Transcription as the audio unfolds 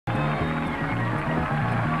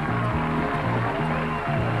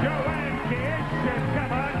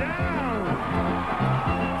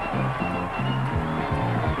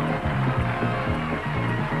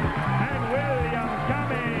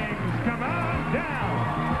down.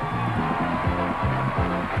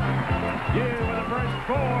 You were the first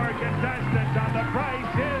 4 contestants on The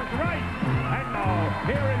Price is Right. And now,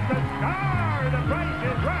 here is the star. The Price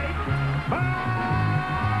is Right. Bob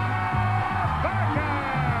Barker.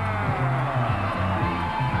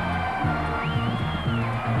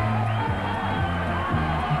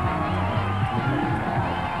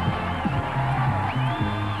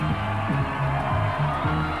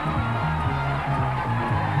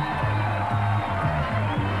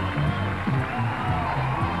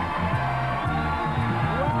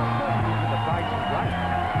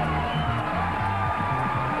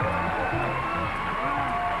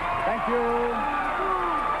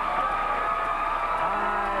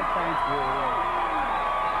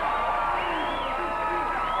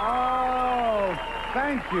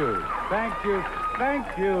 Thank you. Thank you.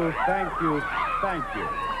 Thank you. Thank you. Thank you.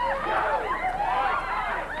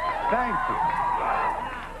 Thank you.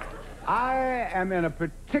 I am in a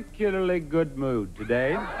particularly good mood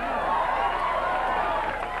today.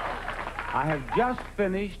 I have just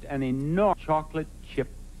finished an enormous chocolate chip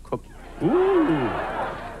cookie. Ooh.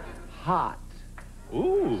 Hot.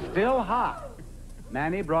 Ooh. Still hot.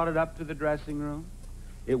 Manny brought it up to the dressing room.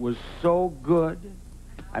 It was so good.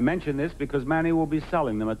 I mention this because Manny will be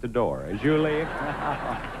selling them at the door as you leave.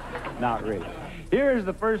 Not really. Here's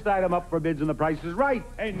the first item up for bids, and The Price is Right.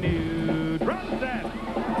 A new drum set.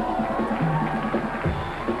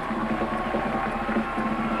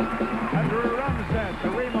 A drum set. The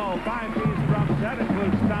Remo 5-piece drum set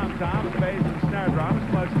includes tom-toms, bass, and snare drums,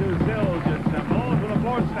 plus 2 Zildjian cymbals with a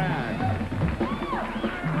floor stand.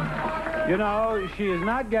 You know, she is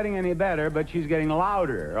not getting any better, but she's getting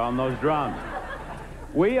louder on those drums.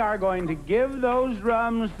 We are going to give those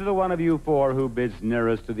drums to the one of you 4 who bids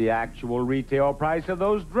nearest to the actual retail price of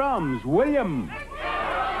those drums. William. $6.75.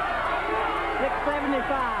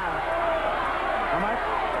 How much?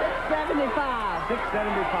 $6.75.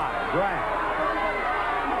 $6.75. Joanne.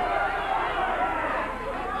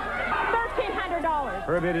 $1,300.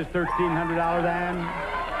 Her bid is $1,300, and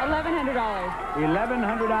 $1,100.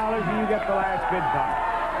 $1,100, and you get the last bid time.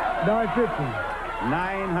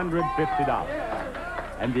 $950. $950.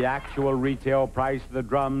 And the actual retail price of the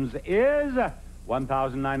drums is $1,979.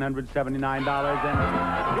 And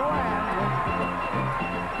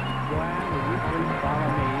Joanne, will you please follow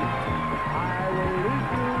me? I will lead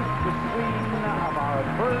you to the scene of our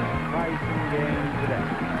first pricing game today.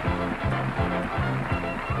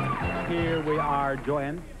 Here we are,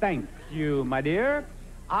 Joanne. Thank you, my dear.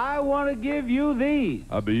 I want to give you these.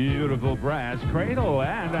 A beautiful brass cradle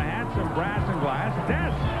and a handsome brass and glass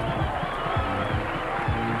desk.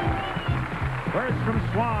 First from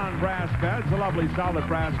Swan Brass Beds, a lovely solid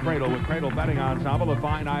brass cradle with cradle bedding ensemble of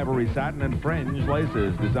fine ivory satin and fringe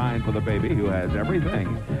laces designed for the baby who has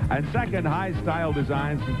everything. And second, high-style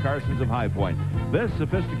designs from Carson's of High Point. This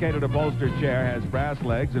sophisticated upholstered chair has brass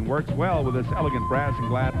legs and works well with this elegant brass and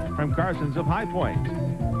glass from Carson's of High Point.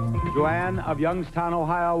 Joanne of Youngstown,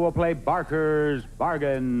 Ohio, will play Barker's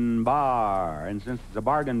Bargain Bar. And since it's a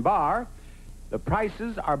bargain bar, the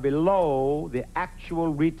prices are below the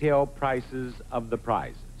actual retail prices of the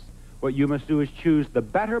prizes. What you must do is choose the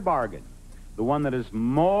better bargain, the one that is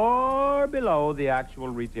more below the actual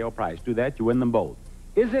retail price. Do that, you win them both.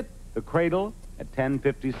 Is it the cradle at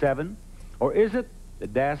 $10.57, or is it the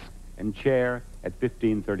desk and chair at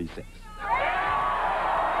 $15.36? The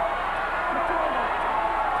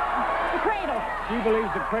cradle. She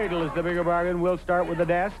believes the cradle is the bigger bargain. We'll start with the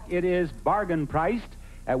desk. It is bargain priced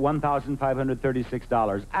at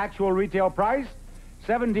 $1,536. Actual retail price,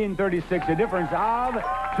 $1,736, a difference of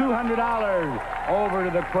 $200. Over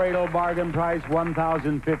to the cradle, bargain price,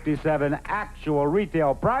 $1,057. Actual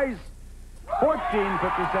retail price,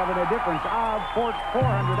 $1,457, a difference of $400,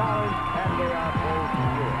 and they are both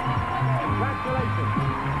good. Congratulations.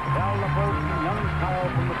 Tell the folks in Youngstown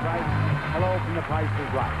from The Price, hello from The Price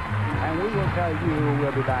is Right. And we will tell you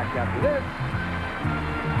we'll be back after this.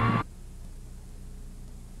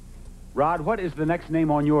 Rod, what is the next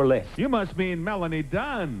name on your list? You must mean Melanie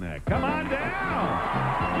Dunn. Come on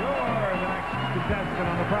down. You're the next contestant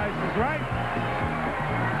on The Price is Right.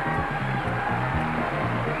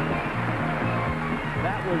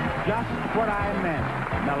 That was just what I meant,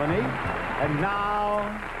 Melanie. And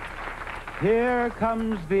now, here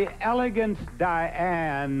comes the elegant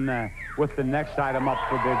Diane with the next item up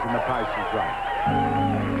for bids, and The Price is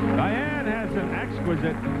Right. Diane has an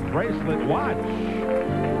exquisite bracelet watch.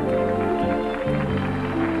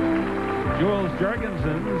 Jules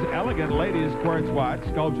Jurgenson's elegant ladies' quartz watch,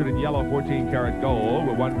 sculptured in yellow 14-karat gold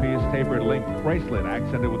with one-piece tapered link bracelet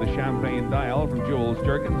accented with a champagne dial from Jules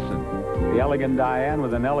Jurgensen. The elegant Diane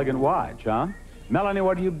with an elegant watch, huh? Melanie,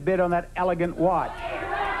 what do you bid on that elegant watch?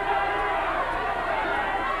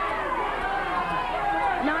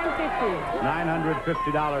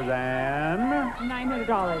 $950 and...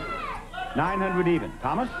 $900. 900 even.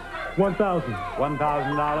 Thomas? $1,000.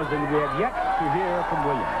 $1,000, and we have yet to hear from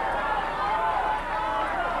William.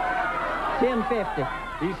 $10.50.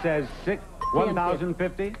 He says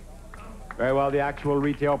 $1,050. Very well, the actual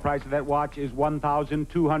retail price of that watch is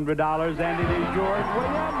 $1,200, and it is yours,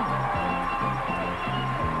 William.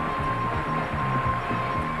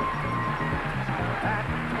 That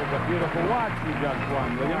was a beautiful watch you just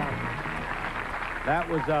won, William. That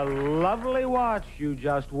was a lovely watch you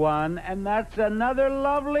just won, and that's another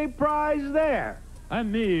lovely prize there. A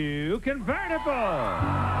new convertible.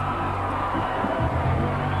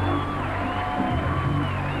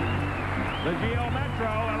 The Geo Metro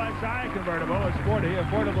LSI convertible, a sporty,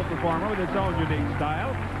 affordable performer with its own unique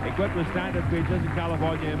style, equipped with standard features and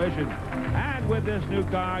California emissions. And with this new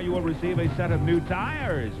car, you will receive a set of new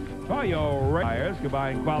tires. Toyo tires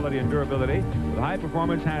combine quality and durability with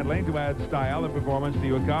high-performance handling to add style and performance to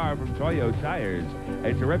your car from Toyo Tires.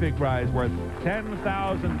 A terrific prize worth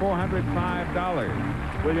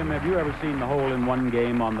 $10,405. William, have you ever seen the hole-in-one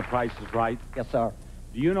game on The Price is Right? Yes, sir.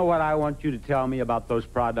 Do you know what I want you to tell me about those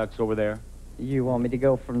products over there? You want me to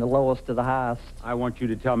go from the lowest to the highest? I want you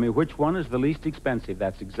to tell me which one is the least expensive.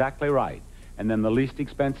 That's exactly right. And then the least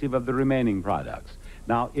expensive of the remaining products.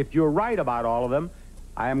 Now, if you're right about all of them,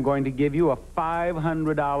 I am going to give you a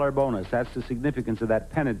 $500 bonus. That's the significance of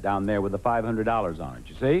that pennant down there with the $500 on it,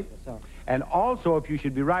 you see? Yes, sir. And also, if you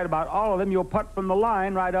should be right about all of them, you'll putt from the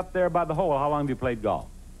line right up there by the hole. How long have you played golf?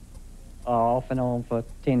 Off and on for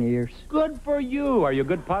 10 years. Good for you. Are you a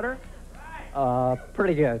good putter?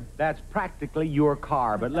 Pretty good. That's practically your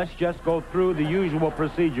car, but let's just go through the usual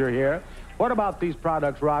procedure here. What about these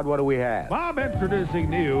products, Rod? What do we have? Bob introducing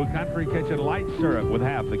new Country Kitchen Light Syrup with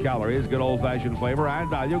half the calories, good old-fashioned flavor, and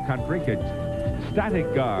value. Country Kitchen.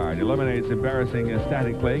 Static Guard eliminates embarrassing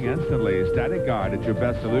static cling instantly. Static Guard, it's your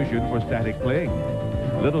best solution for static cling.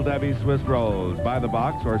 Little Debbie Swiss Rolls, by the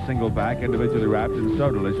box or single pack, individually wrapped and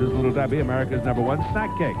so delicious. Little Debbie, America's #1 snack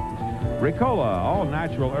cake. Ricola, all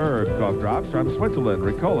natural herb cough drops from Switzerland.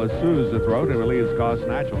 Ricola soothes the throat and relieves coughs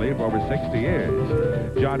naturally for over 60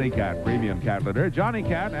 years. Johnny Cat, premium cat litter. Johnny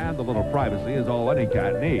Cat and the little privacy is all any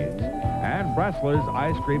cat needs. And Bressler's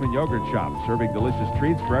Ice Cream and Yogurt Shop, serving delicious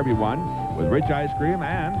treats for everyone with rich ice cream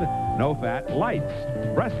and no-fat lights.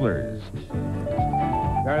 Bressler's.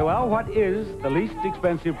 Very well. What is the least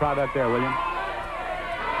expensive product there, William?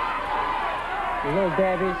 The Little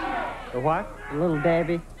Debbie's. The what? The Little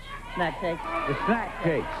Debbie. Snack cake. The snack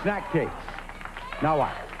cakes. Snack cakes. Now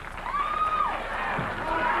what?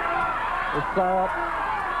 The syrup.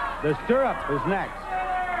 The syrup is next.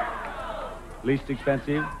 Least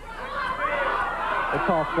expensive. The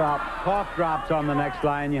cough drop. Cough drops on the next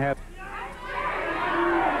line. You have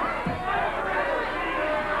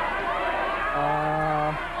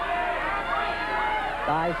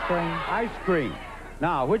The ice cream. ice cream.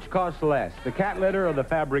 Now, which costs less, the cat litter or the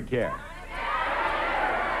fabric care?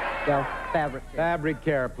 The fabric. Fabric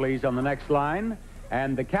care, please, on the next line.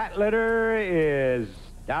 And the cat litter is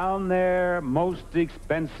down there, most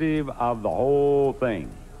expensive of the whole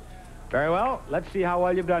thing. Very well. Let's see how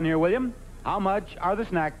well you've done here, William. How much are the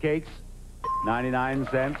snack cakes? 99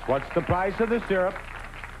 cents. What's the price of the syrup?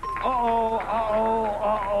 Uh-oh.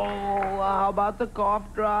 How about the cough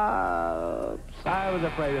drops? I was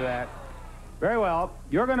afraid of that. Very well.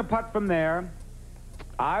 You're going to putt from there.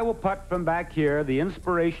 I will putt from back here, the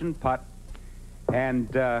inspiration putt.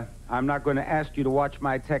 And I'm not going to ask you to watch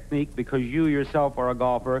my technique because you yourself are a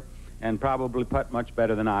golfer and probably putt much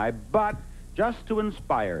better than I. But just to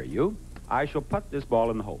inspire you, I shall putt this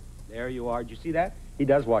ball in the hole. There you are. Did you see that? He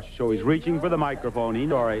does watch the show. He's reaching for the microphone.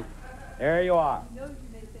 He's all right. There you are. He knows you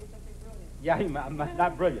may say something brilliant. Yeah,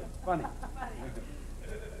 not brilliant. Funny.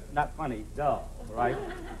 Not funny. Dull. Right?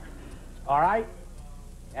 All right.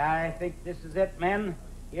 I think this is it, men.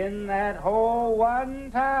 In that hole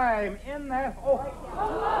one time. In that hole.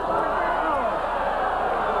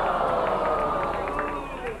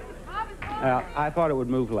 I thought it would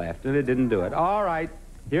move left, and it didn't do it. All right.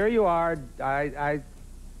 Here you are. I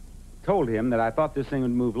told him that I thought this thing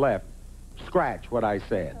would move left. Scratch what I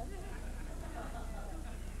said.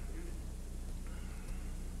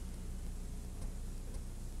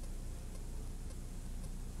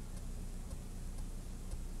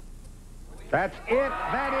 That's it.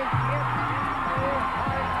 That is it. You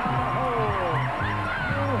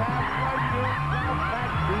have won yourself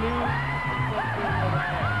that blue.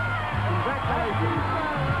 Congratulations.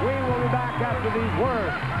 We will be back after these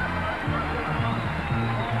words.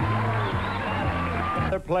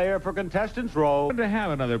 Another player for contestants roll. Good to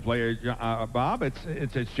have another player, Bob. It's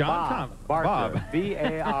John Thomas. Barker. Bob.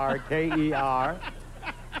 B-A-R-K-E-R.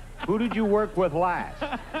 Who did you work with last?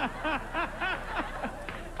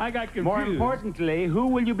 I got confused. More importantly, who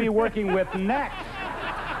will you be working with next?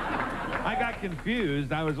 I got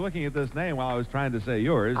confused. I was looking at this name while I was trying to say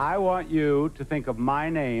yours. I want you to think of my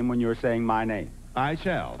name when you're saying my name. I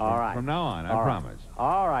shall. All right. From now on, I All right. promise.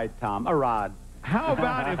 All right, Tom. A rod. How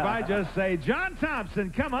about if I just say, John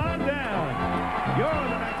Thompson, come on down. You're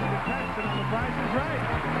the next contestant on The Price is Right.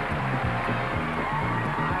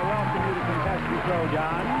 I welcome you to Contestant Show,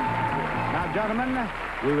 John. Now, gentlemen,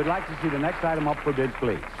 we would like to see the next item up for bids,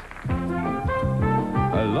 please.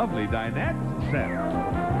 A lovely dinette set.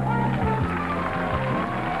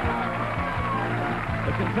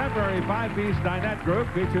 The contemporary five-piece dinette group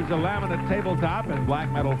features a laminate tabletop and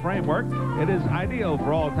black metal framework. It is ideal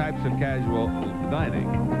for all types of casual dining.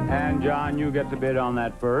 And, John, you get the bid on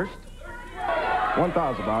that first.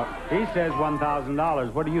 $1,000, Bob. He says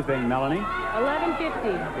 $1,000. What do you think, Melanie?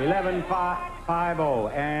 $1,150.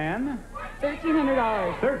 1150 and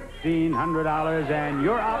 $1,300. $1,300, and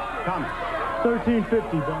you're up, Thomas.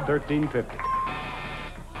 $1,350, Bob. $1,350.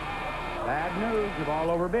 Bad news, you've all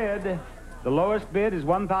overbid. The lowest bid is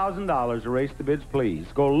 $1,000. Erase the bids, please.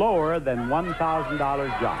 Go lower than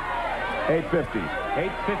 $1,000, John. $850.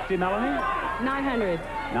 $850, Melanie. $900.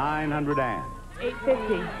 $900 and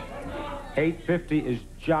 $850. $850 is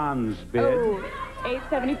John's bid. Oh,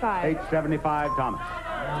 $875. $875, Thomas.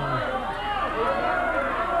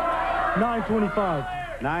 $925.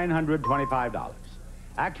 $925.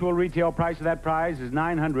 Actual retail price of that prize is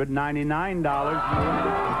 $999. And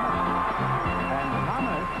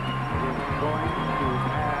Thomas is going to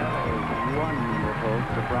have a wonderful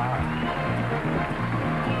surprise.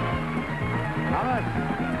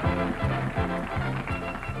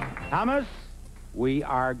 Thomas, we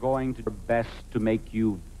are going to do our best to make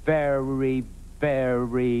you very,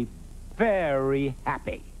 very, very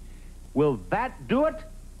happy. Will that do it?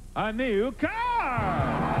 A new car!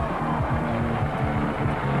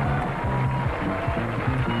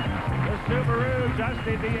 The Subaru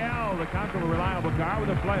Justy DL, the comfortable, reliable car with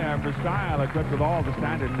a flair for style, equipped with all the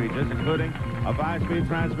standard features, including a 5-speed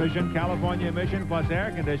transmission, California emission, plus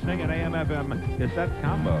air conditioning, and AM/FM cassette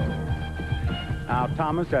combo. Now,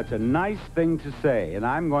 Thomas, that's a nice thing to say, and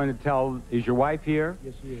I'm going to tell... Is your wife here?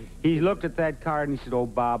 Yes, she is. He looked at that car and he said, oh,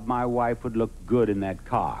 Bob, my wife would look good in that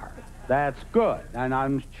car. That's good, and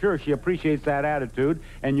I'm sure she appreciates that attitude,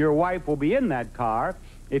 and your wife will be in that car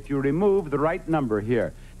if you remove the right number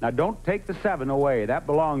here. Now, don't take the 7 away. That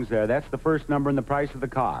belongs there. That's the first number in the price of the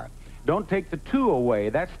car. Don't take the 2 away.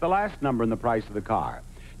 That's the last number in the price of the car.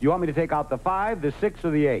 Do you want me to take out the 5, the 6,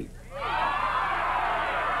 or the 8?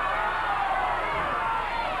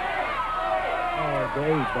 The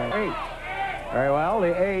 8, Bob. 8. Very well,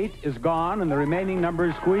 the 8 is gone, and the remaining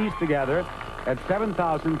numbers squeezed together at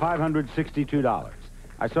 $7,562.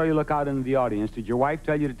 I saw you look out into the audience. Did your wife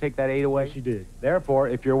tell you to take that 8 away? Yes, she did. Therefore,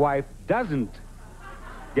 if your wife doesn't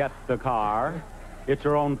get the car, it's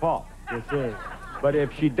her own fault. Yes, sir. But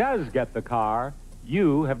if she does get the car,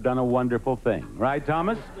 you have done a wonderful thing. Right,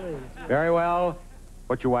 Thomas? Yes, sir. Very well.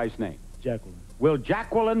 What's your wife's name? Jacqueline. Will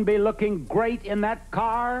Jacqueline be looking great in that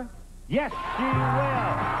car? Yes, she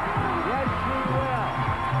will. Yes, she will.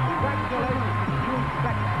 Congratulations.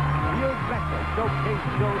 You expect it. Showcase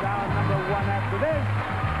Showdown #1 after this.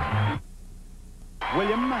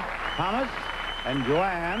 William, Thomas, and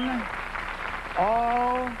Joanne,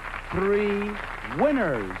 all 3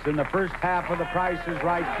 winners in the first half of The Price is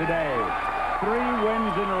Right today. 3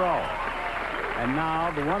 wins in a row. And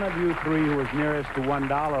now the one of you 3 who is nearest to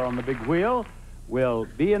 $1 on the big wheel will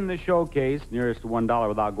be in the showcase, nearest to $1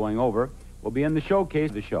 without going over, will be in the showcase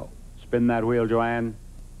of the show. Spin that wheel, Joanne.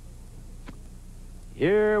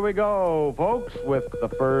 Here we go, folks, with the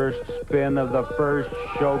first spin of the first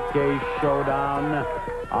showcase showdown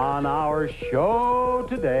on our show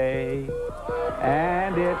today.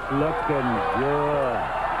 And it's looking good.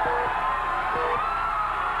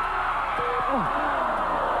 Oh.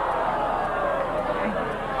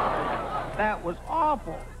 That was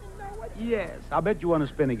awful. Yes. I'll bet you want to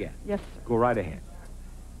spin again. Yes, sir. Go right ahead.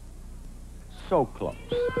 So close.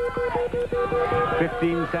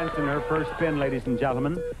 15 cents in her first spin, ladies and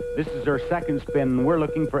gentlemen. This is her second spin. We're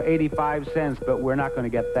looking for 85 cents, but we're not going to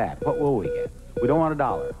get that. What will we get? We don't want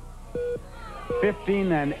 $1.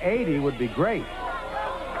 15 and 80 would be great.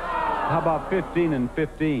 How about 15 and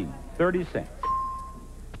 15? 30 cents.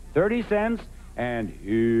 30 cents, and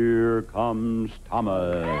here comes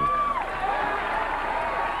Thomas.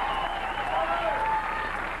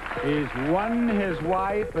 He's won his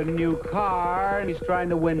wife a new car, and he's trying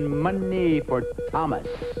to win money for Thomas.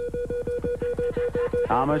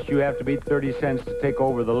 Thomas, you have to beat 30 cents to take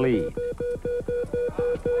over the lead.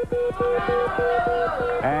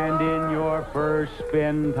 And in your first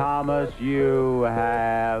spin, Thomas, you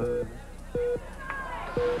have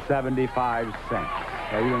 75 cents.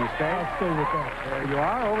 Are you going to stay? I'll stay with that. There you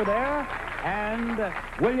are, over there. And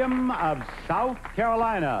William of South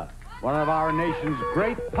Carolina, one of our nation's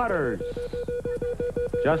great putters,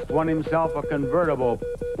 just won himself a convertible,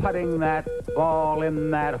 putting that ball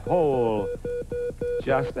in that hole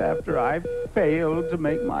just after I failed to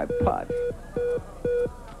make my putt.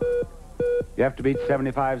 You have to beat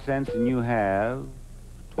 75 cents, and you have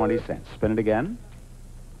 20 cents. Spin it again.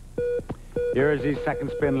 Here is his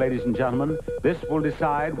second spin, ladies and gentlemen. This will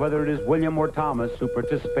decide whether it is William or Thomas who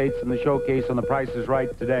participates in the showcase on The Price is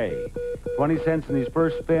Right today. 20 cents in his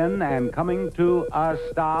first spin, and coming to a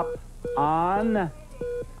stop on...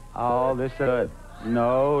 Oh, this is good.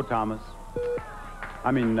 No, Thomas.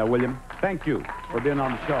 William. Thank you for being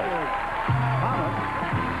on the show. Thomas,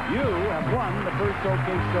 you have won the first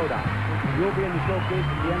showcase showdown. You'll be in the showcase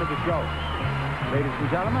at the end of the show. Ladies and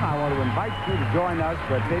gentlemen, I want to invite you to join us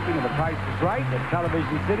for a taping of The Price is Right at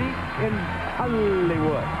Television City in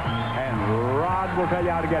Hollywood. And Rod will tell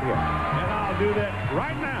you how to get here. And I'll do that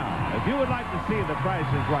right now. If you would like to see The Price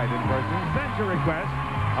is Right in person, send your request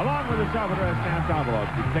along with a self-addressed stamped envelope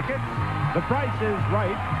to tickets. The Price is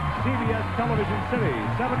Right, CBS Television City,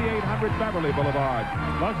 7800 Beverly Boulevard,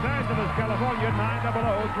 Los Angeles, California,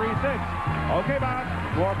 90036. Okay, Bob.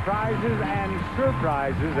 More prizes and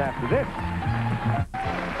surprises after this.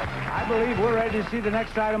 I believe we're ready to see the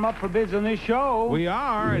next item up for bids on this show. We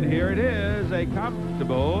are, and here it is, a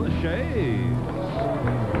comfortable chaise.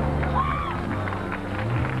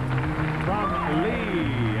 From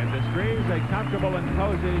Lee Industries, a comfortable and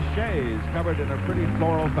cozy chaise covered in a pretty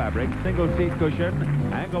floral fabric, single seat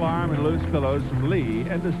cushion, angle arm, and loose pillows from Lee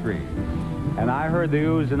Industries. And I heard the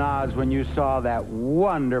oohs and ahs when you saw that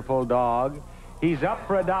wonderful dog. He's up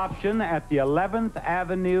for adoption at the 11th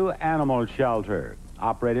Avenue Animal Shelter,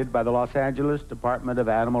 operated by the Los Angeles Department of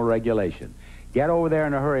Animal Regulation. Get over there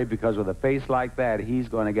in a hurry, because with a face like that, he's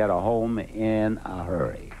going to get a home in a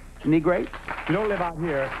hurry. Isn't he great? If you don't live out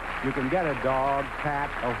here, you can get a dog, cat,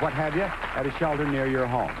 or what have you at a shelter near your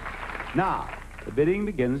home. Now, the bidding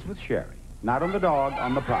begins with Sherry. Not on the dog,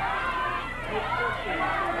 on the prize.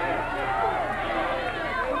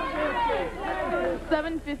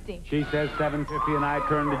 $750. She says $750, and I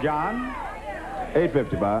turn to John.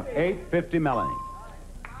 $850, Bob. $850, Melanie.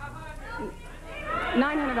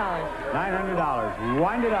 $900. $900.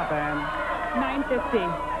 Wind it up, Ann. $950.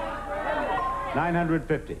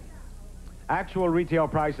 $950. Actual retail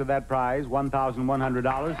price of that prize,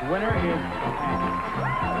 $1,100. Winner is...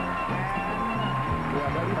 We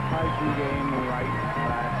are ready to pricing game right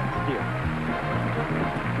here.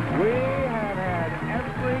 We have had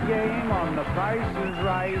every game on The Price is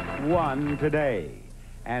Right won today.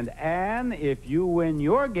 And Ann, if you win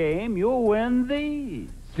your game, you'll win these.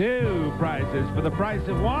 2 prizes for the price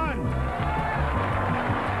of 1.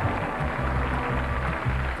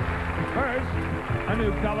 First, a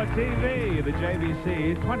new color TV, the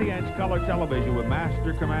JVC 20-inch color television with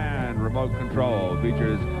Master Command remote control.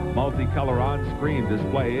 Features multicolor on-screen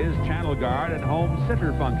displays, channel guard, and home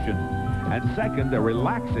sitter function. And second, a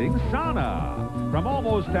relaxing sauna. From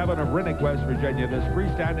Almost Heaven of Rinnick, West Virginia, this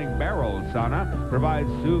freestanding barrel sauna provides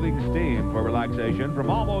soothing steam for relaxation from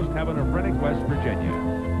Almost Heaven of Rinnick, West Virginia.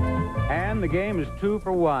 And the game is 2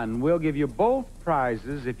 for 1. We'll give you both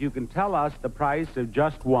prizes if you can tell us the price of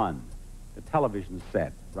just one. The television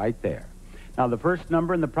set, right there. Now, the first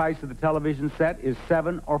number in the price of the television set is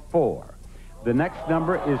 7 or 4. The next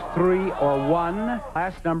number is 3 or 1.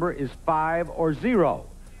 Last number is 5 or 0.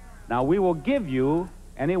 Now, we will give you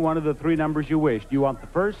any one of the 3 numbers you wish. Do you want the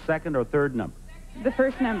first, second, or third number? The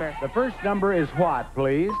first number. The first number is what,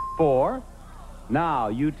 please? 4. Now,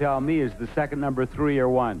 you tell me, is the second number 3 or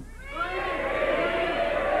 1?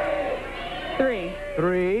 3.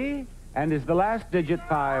 3. And is the last digit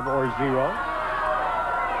 5 or 0?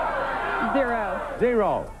 0.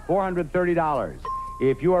 0. $430.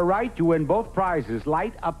 If you are right, you win both prizes.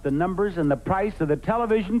 Light up the numbers and the price of the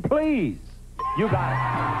television, please. You got it.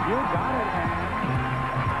 You got it, Ann.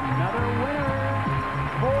 Another winner.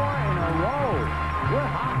 4 in a row.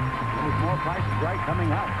 We're hot. There's more Price is Right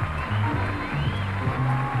coming up.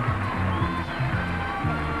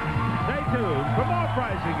 Stay tuned for more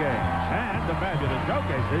pricing games and the fabulous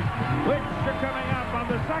showcases, which are coming up on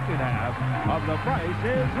the second half of The Price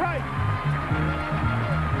is Right.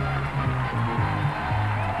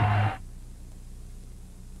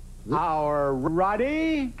 our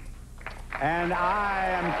Roddy. And I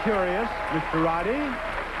am curious, Mr. Roddy.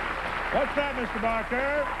 What's that, Mr.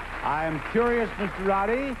 Barker? I am curious, Mr.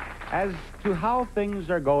 Roddy, as to how things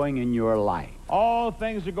are going in your life. All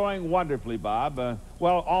things are going wonderfully, Bob.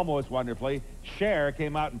 Well, almost wonderfully. Cher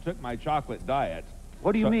came out and took my chocolate diet.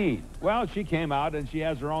 What do you mean? Well, she came out and she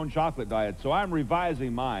has her own chocolate diet, so I'm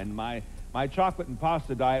revising mine. My chocolate and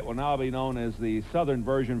pasta diet will now be known as the southern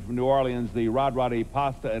version from New Orleans, the Roddy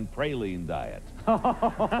pasta and praline diet.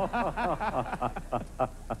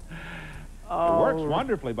 It works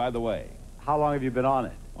wonderfly, by the way. How long have you been on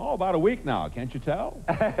it? Oh, about a week now, can't you tell?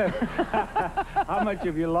 How much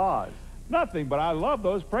have you lost? Nothing, but I love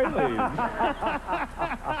those pralines.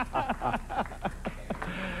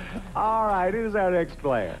 All right, who's our next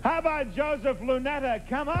player? How about Joseph Lunetta?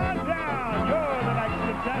 Come on down. You're the next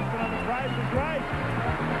contestant on The Price is Right.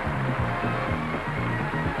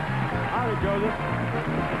 Howdy, Joseph.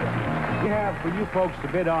 We have for you folks to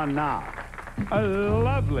bid on now. A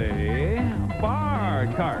lovely bar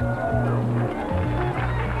cart.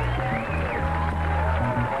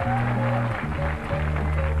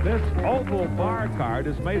 This oval bar cart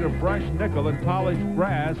is made of brushed nickel and polished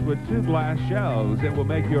brass with 2 glass shelves. It will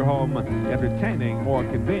make your home entertaining, more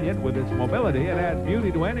convenient with its mobility, and add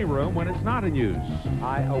beauty to any room when it's not in use.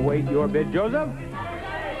 I await your bid, Joseph.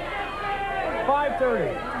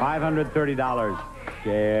 $530. $530.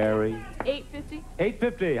 Jerry. $850.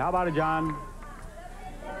 $850. How about it, John?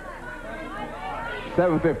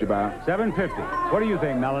 $750, Bob. $750. What do you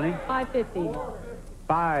think, Melanie? $550.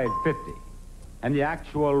 $550. And the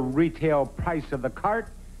actual retail price of the cart,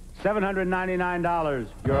 $799.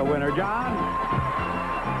 You're a winner, John.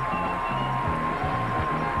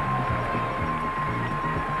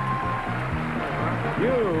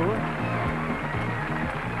 You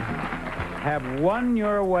have won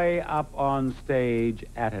your way up on stage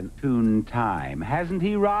at an opportune time. Hasn't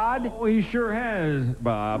he, Rod? Oh, he sure has,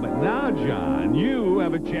 Bob. Now, John, you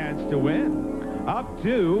have a chance to win up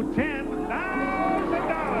to $10,000 in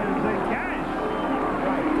cash.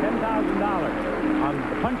 $10,000 on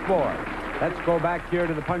the punch board. Let's go back here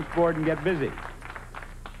to the punch board and get busy.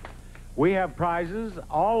 We have prizes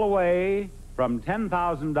all the way from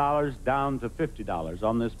 $10,000 down to $50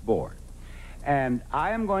 on this board. And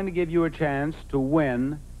I am going to give you a chance to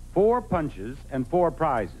win 4 punches and 4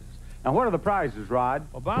 prizes. Now, what are the prizes, Rod?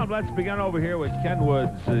 Well, Bob, let's begin over here with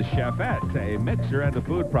Kenwood's Chefette, a mixer and a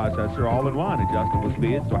food processor all in one, adjustable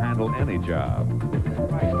speeds to handle any job.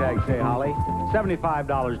 Price tag, say, Holly.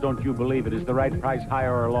 $75, don't you believe it, is the right price,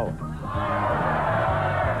 higher or lower?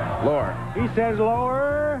 Lower. He says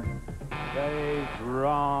lower. He's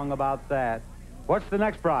wrong about that. What's the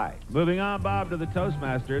next prize? Moving on, Bob, to the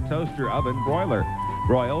Toastmaster Toaster Oven Broiler.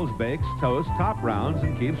 Broils, bakes, toasts, top rounds,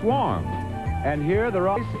 and keeps warm. And here the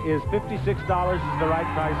price is $56. Is the right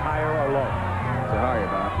price, higher or lower? It's a higher,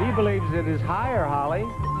 Bob. He believes it is higher, Holly.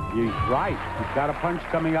 He's right. You've got a punch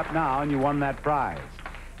coming up now, and you won that prize.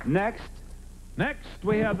 Next,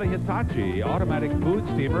 we have the Hitachi automatic food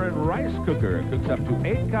steamer and rice cooker. Cooks up to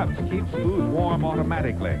 8 cups, keeps food warm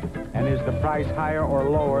automatically. and is the price higher or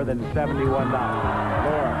lower than $71?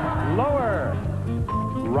 Lower. Lower.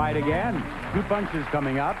 Right again. 2 punches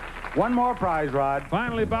coming up. One more prize, Rod.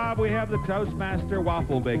 Finally, Bob, we have the Toastmaster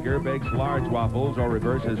Waffle Baker. Bakes large waffles or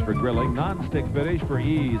reverses for grilling. Non-stick finish for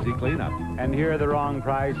easy cleanup. And here the wrong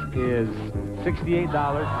price is $68. Is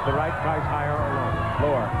the right price higher or lower?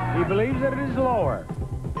 Lower. He believes that it is lower.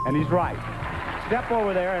 And he's right. Step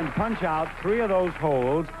over there and punch out 3 of those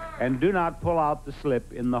holes and do not pull out the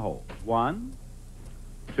slip in the hole. 1,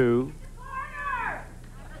 2,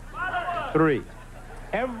 3.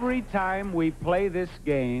 Every time we play this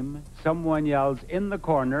game, someone yells in the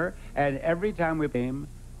corner, and every time we play,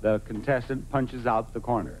 the contestant punches out the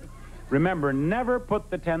corner. Remember, never put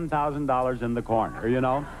the $10,000 in the corner, you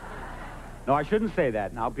know? No, I shouldn't say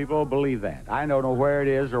that. Now, people will believe that. I don't know where it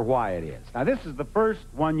is or why it is. Now, this is the first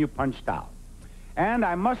one you punched out. And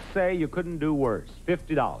I must say you couldn't do worse.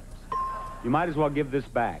 $50. You might as well give this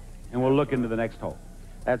back, and we'll look into the next hole.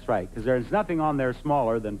 That's right, because there's nothing on there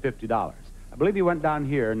smaller than $50. I believe you went down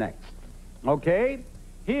here next. Okay,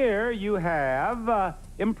 here you have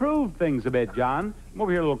improved things a bit, John. Come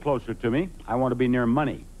over here a little closer to me. I want to be near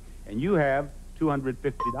money. And you have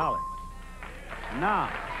 $250. Now,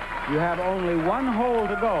 you have only 1 hole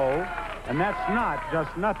to go, and that's not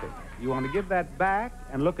just nothing. You want to give that back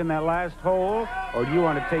and look in that last hole, or do you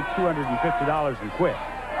want to take $250 and quit?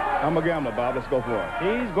 I'm a gambler, Bob. Let's go for it.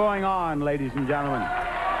 He's going on, ladies and gentlemen.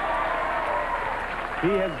 He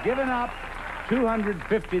has given up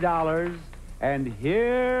 $250, and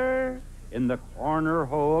here in the corner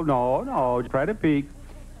hole, no, try to peek.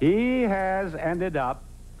 He has ended up,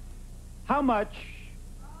 how much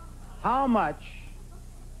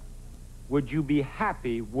would you be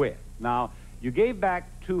happy with? Now, you gave back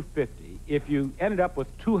 $250. If you ended up with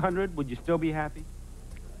 $200, would you still be happy?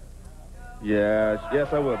 Yes,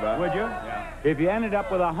 I would, Bob. Would you? Yeah. If you ended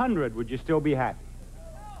up with $100, would you still be happy?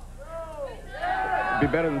 Be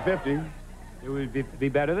better than 50. It would be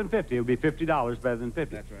better than 50. It would be $50 better than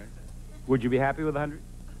 50. That's right. Would you be happy with 100?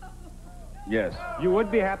 Yes. You would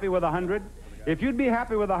be happy with 100? If you'd be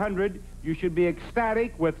happy with 100, you should be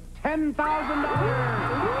ecstatic with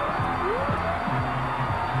 $10,000.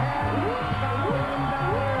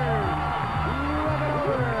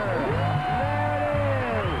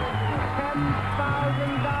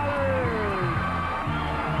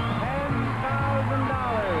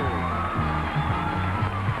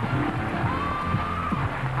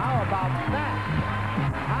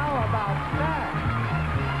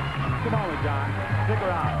 John, stick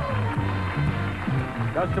around.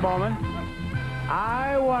 Just a moment.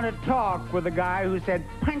 I want to talk with the guy who said,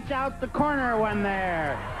 punch out the corner one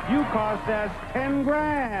there. You cost us 10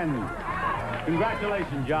 grand.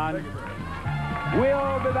 Congratulations, John.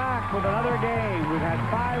 We'll be back with another game. We've had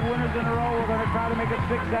 5 winners in a row. We're going to try to make it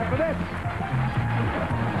 6 after this.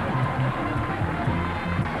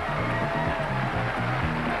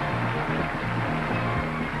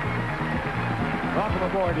 Welcome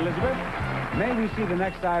aboard, Elizabeth. May we see the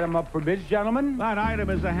next item up for bids, gentlemen? That item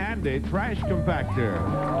is a handy trash compactor.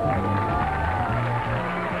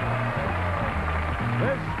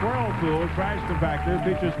 This Whirlpool trash compactor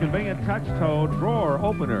features convenient touch-tone drawer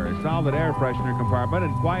opener, solid air freshener compartment,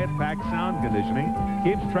 and quiet pack sound conditioning.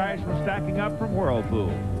 Keeps trash from stacking up from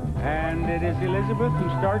Whirlpool. And it is Elizabeth who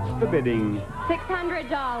starts the bidding.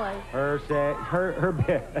 $600. Her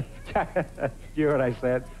bid. You hear what I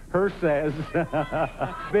said? Her says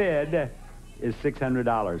bid is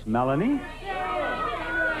 $600. Melanie?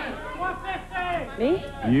 Me?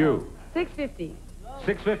 You. $650.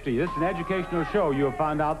 $650. This is an educational show. You have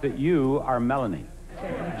found out that you are Melanie.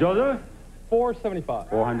 Joseph? $475.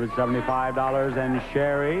 $475. And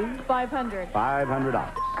Sherry? $500.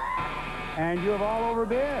 $500. And you have all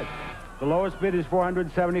overbid. The lowest bid is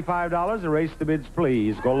 $475. Erase the bids,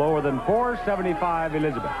 please. Go lower than $475,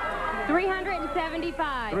 Elizabeth.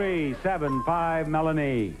 $375. $375,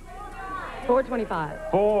 Melanie.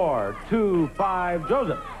 $425. $425,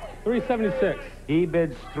 Joseph. $376. He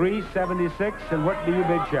bids $376. And what do you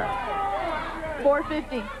bid, Sherry?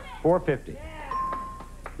 $450. $450.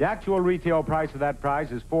 The actual retail price of that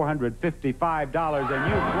prize is $455, and you've won,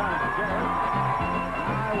 Jerry. I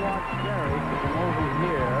want Jerry to come over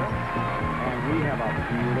here, and we have a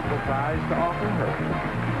beautiful prize to offer her.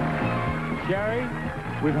 Jerry,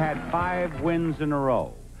 we've had 5 wins in a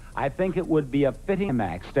row. I think it would be a fitting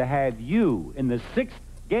max to have you in the 6th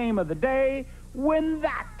game of the day win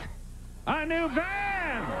that. A new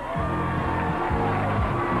van!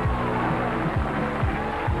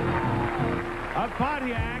 A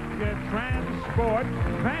Pontiac Transport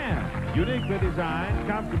van. Uniquely designed,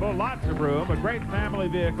 comfortable, lots of room, a great family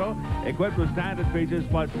vehicle, equipped with standard features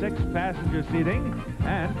plus 6 passenger seating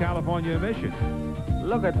and California emission.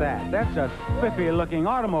 Look at that. That's a spiffy-looking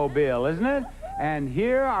automobile, isn't it? And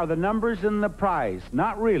here are the numbers in the price.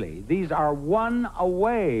 Not really. These are 1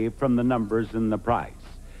 away from the numbers in the price.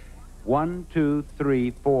 1, 2,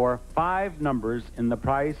 3, 4, 5 numbers in the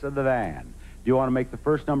price of the van. Do you want to make the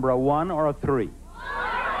first number a 1 or a 3?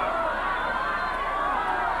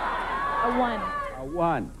 A 1. A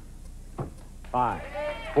 1. 5.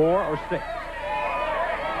 4 or 6?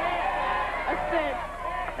 A 6.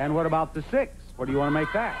 And what about the 6? What do you want to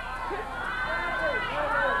make that?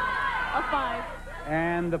 A 5.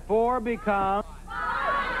 And the 4 becomes... I'll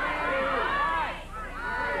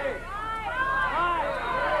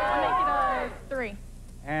make it a 3.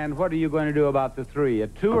 And what are you going to do about the 3? A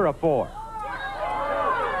 2 or a 4?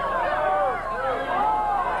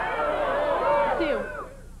 2.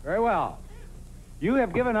 Very well. You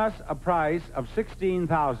have given us a price of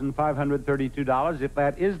 $16,532. If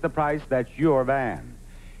that is the price, that's your van.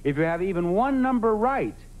 If you have even 1 number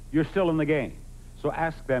right, you're still in the game. So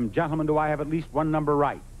ask them, gentlemen, do I have at least 1 number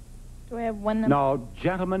right? Do I have 1 number? No,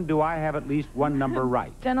 gentlemen, do I have at least 1 number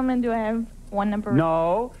right? Gentlemen, do I have 1 number right?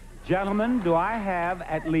 No, gentlemen, do I have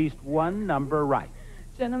at least 1 number right?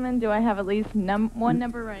 Gentlemen, do I have at least 1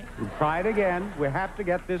 number right? Try it again. We have to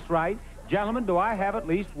get this right. Gentlemen, do I have at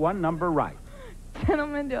least 1 number right?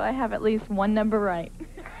 Gentlemen, do I have at least 1 number right?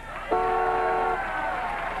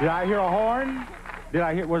 Did I hear a horn?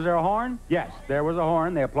 Was there a horn? Yes, there was a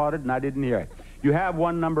horn. They applauded, and I didn't hear it. You have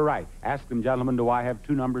 1 number right. Ask them, gentlemen, do I have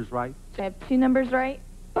 2 numbers right? Do I have 2 numbers right?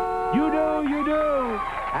 You do, you do.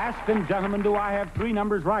 Aston, gentlemen, do I have 3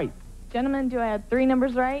 numbers right? Gentlemen, do I have 3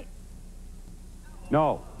 numbers right?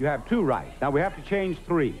 No, you have 2 right. Now, we have to change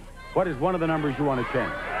 3. What is one of the numbers you want to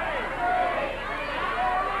change?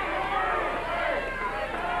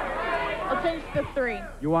 I'll change the 3.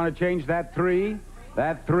 You want to change that 3?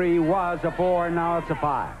 That 3 was a 4, and now it's a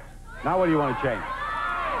 5. Now, what do you want to change?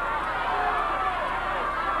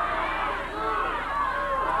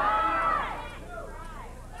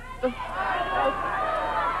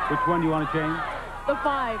 Which one do you want to change? The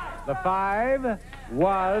 5. The 5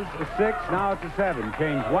 was a 6, now it's a 7.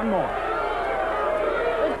 Change one more.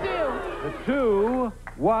 The 2. The 2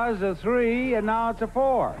 was a 3, and now it's a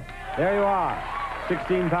 4. There you are.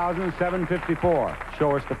 16,754.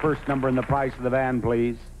 Show us the first number and the price of the van,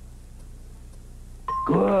 please.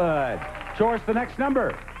 Good. Show us the next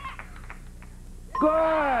number. Good.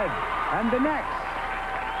 And the next.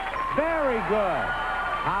 Very good.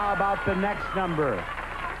 How about the next number?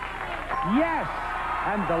 Yes.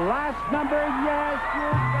 And the last number, yes,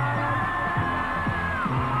 you got it.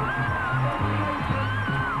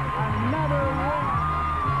 Another win.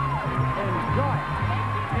 Enjoy it.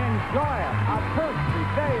 Enjoy it. A perfect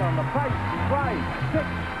day on the Price is Right. 6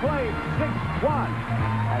 played, 6 won.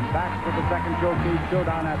 And back to the second showcase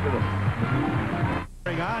showdown after this.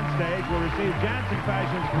 On stage, we'll receive Jansen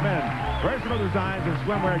Fashions for Men. Versatile designs of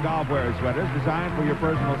swimwear golfwear sweaters designed for your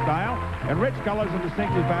personal style and rich colors and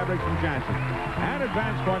distinctive fabrics from Jansen. And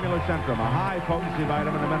Advanced Formula Centrum, a high-potency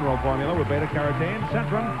vitamin and mineral formula with beta-carotene.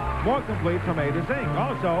 Centrum, more complete from A to Zinc.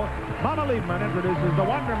 Also, Mama Liebman introduces the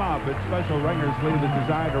Wonder Mop. Its special wringer sleeve is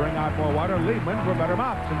designed to wring out more water. Liebman for better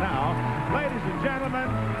mops. And now, ladies and gentlemen,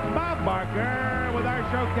 Bob Barker with our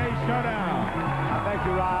Showcase Showdown. Thank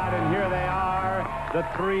you, Rod. And here they are, the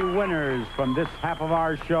 3 winners from this half of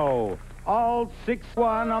our show. All 6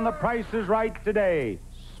 won on The Price is Right today.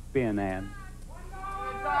 Spin, Ann.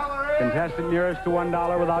 Contestant nearest to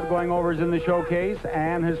 $1 without going overs in the showcase.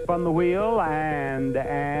 Ann has spun the wheel. And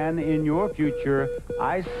Ann, in your future,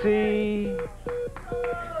 I see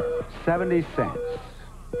 70 cents.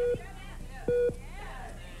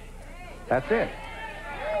 That's it.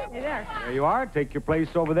 Hey there. There you are. Take your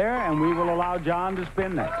place over there, and we will allow John to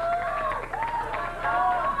spin next.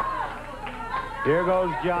 Here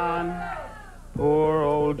goes John. Poor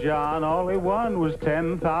old John. All he won was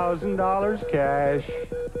 $10,000 cash.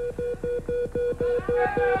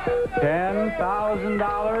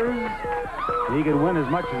 $10,000. He could win as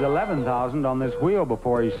much as $11,000 on this wheel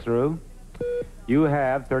before he's through. You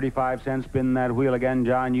have 35 cents. Spin that wheel again,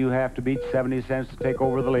 John. You have to beat 70 cents to take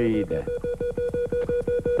over the lead.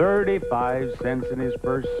 35 cents in his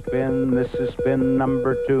first spin. This is spin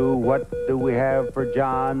number 2. What do we have for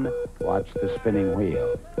John? Watch the spinning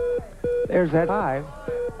wheel. There's that 5.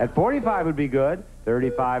 At 45 would be good.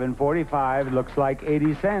 35 and 45 looks like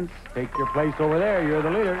 80 cents. Take your place over there. You're the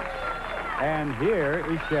leader. And here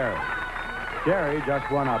is Sherry. Sherry just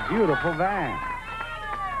won a beautiful van.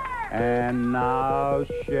 And now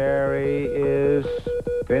Sherry is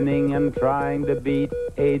spinning and trying to beat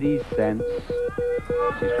 80 cents.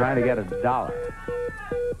 She's trying to get $1.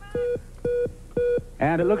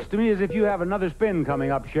 And it looks to me as if you have another spin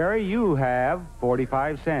coming up, Sherry. You have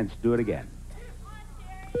 45 cents. Do it again.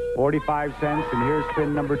 45 cents, and here's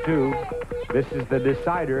spin number 2. This is the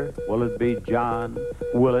decider. Will it be John?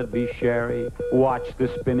 Will it be Sherry? Watch the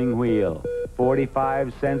spinning wheel.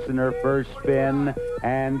 45 cents in her first spin,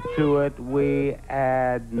 and to it we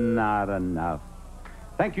add not enough.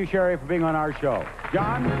 Thank you, Sherry, for being on our show.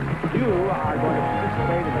 John, you are going to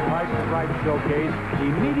participate in the Price is Right showcase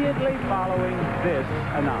immediately following this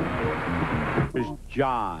announcement. Here's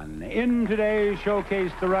John. In today's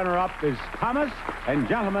showcase, the runner-up is Thomas. And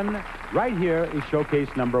gentlemen, right here is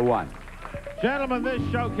showcase number 1. Gentlemen, this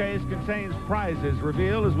showcase contains prizes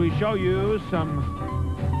revealed as we show you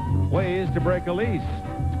some ways to break a lease.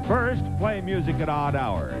 First, play music at odd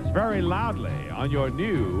hours, very loudly, on your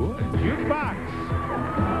new jukebox.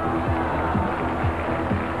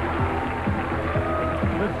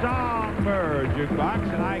 The Songbird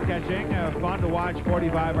Jukebox, an eye-catching, fun-to-watch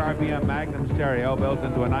 45 RPM Magnum stereo built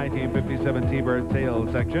into a 1957 T-Bird tail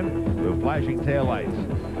section with flashing taillights.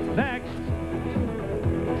 Next,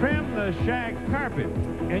 trim the shag carpet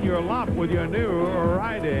in your lot with your new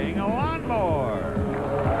riding lawnmower.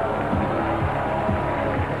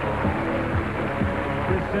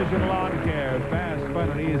 Precision Lawn Care, fast, fun,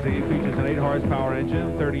 and easy. Features an 8-horsepower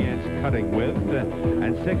engine, 30-inch cutting width,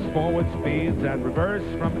 and 6 forward speeds and reverse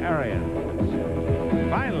from Arians.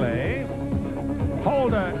 Finally,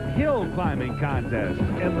 hold a hill climbing contest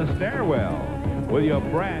in the stairwell with your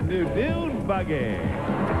brand new Dune Buggy.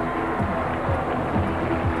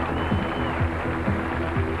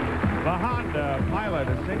 The Honda Pilot,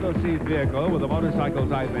 a single-seat vehicle with a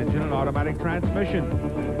motorcycle-type engine and automatic transmission.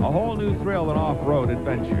 A whole new thrill and off-road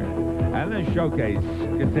adventure. And this showcase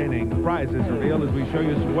containing prizes revealed as we show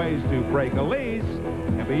you some ways to break a lease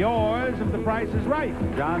and be yours if the price is right.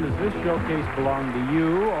 John, does this showcase belong to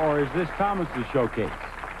you, or is this Thomas's showcase?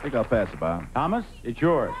 I think I'll pass it, Bob. Thomas, it's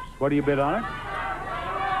yours. What do you bid on it?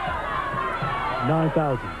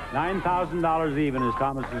 $9,000. $9,000 even is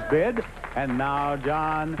Thomas's bid. And now,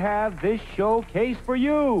 John, have this showcase for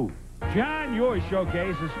you. John, your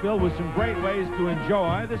showcase is filled with some great ways to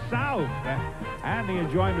enjoy the South. And the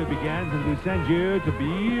enjoyment begins as we send you to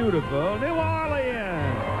beautiful New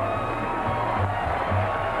Orleans.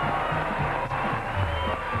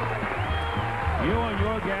 You and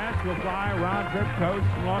your guests will fly round-trip coach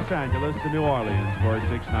from Los Angeles to New Orleans for a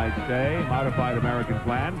 6-night stay, modified American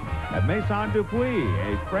plan, at Maison Dupuis,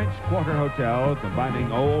 a French quarter hotel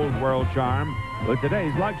combining old-world charm with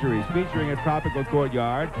today's luxuries, featuring a tropical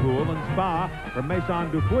courtyard, pool, and spa from Maison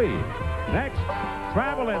Dupuis. Next,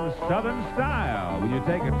 travel in Southern style when you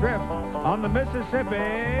take a trip on the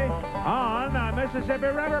Mississippi on a Mississippi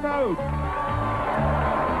Riverboat.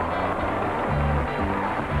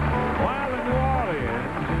 While in New Orleans,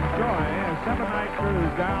 enjoy a 7-night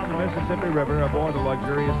cruise down the Mississippi River aboard a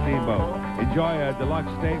luxurious steamboat. Enjoy a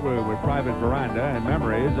deluxe stateroom with private veranda and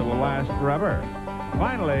memories that will last forever.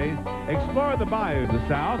 Finally, explore the bayou to the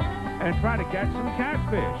south and try to catch some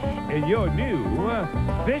catfish in your new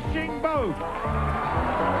fishing boat.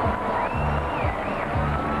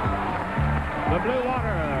 The Blue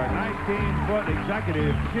Water 19-foot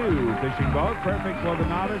Executive 2 fishing boat, perfect for the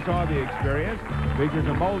novice or the experienced, features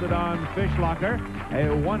a molded-on fish locker, a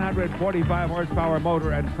 145-horsepower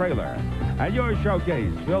motor and trailer. And your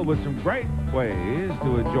showcase filled with some great ways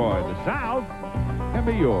to enjoy the South can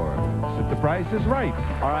be yours if the price is right.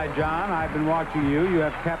 All right, John, I've been watching you. You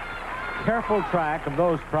have kept careful track of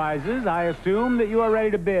those prizes. I assume that you are ready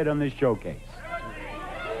to bid on this showcase.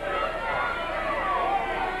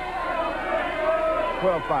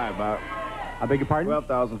 12.5, Bob. I beg your pardon?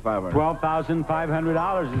 $12,500.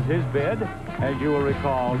 $12,500 is his bid. As you will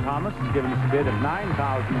recall, Thomas has given us a bid of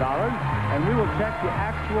 $9,000, and we will check the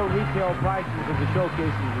actual retail prices of the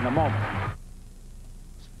showcases in a moment.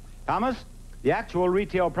 Thomas, the actual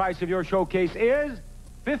retail price of your showcase is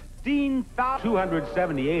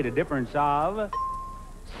 $15,278, a difference of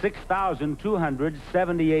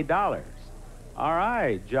 $6,278. All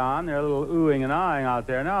right, John, they're a little oohing and ahhing out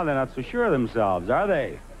there now. They're not so sure of themselves, are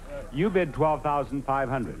they? You bid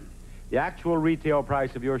 $12,500. The actual retail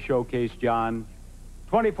price of your showcase, John,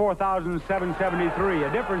 $24,773,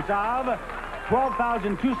 a difference of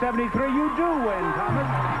 $12,273. You do win, Thomas.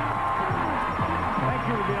 Thank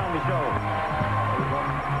you for being on the show.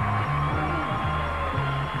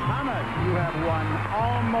 Thomas, you have won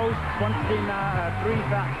almost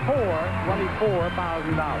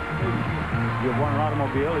 $24,000. You've won an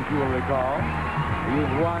automobile, as you will recall.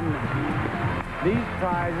 You've won these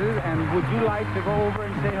prizes, and would you like to go over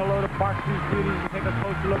and say hello to Parkview's Beauties and take a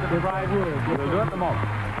closer look at the prizes? We'll do it in a moment.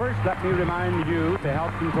 First, let me remind you, to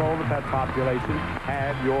help control the pet population,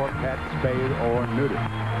 have your pet spayed or neutered.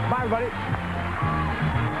 Bye, everybody.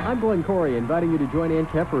 I'm Glenn Corey, inviting you to join Ann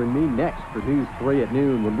Kepper and me next for News 3 at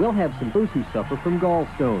noon, when we'll have some those who suffer from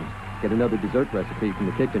gallstones, get another dessert recipe from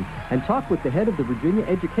the kitchen, and talk with the head of the Virginia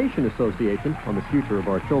Education Association on the future of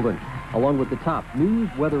our children, along with the top news,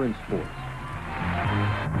 weather, and sports.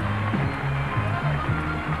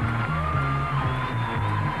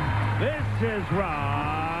 This is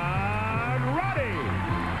Ron Roddy,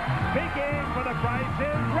 speaking for The Price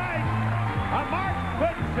is Right, a Mark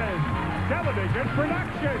Goodson television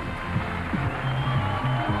production.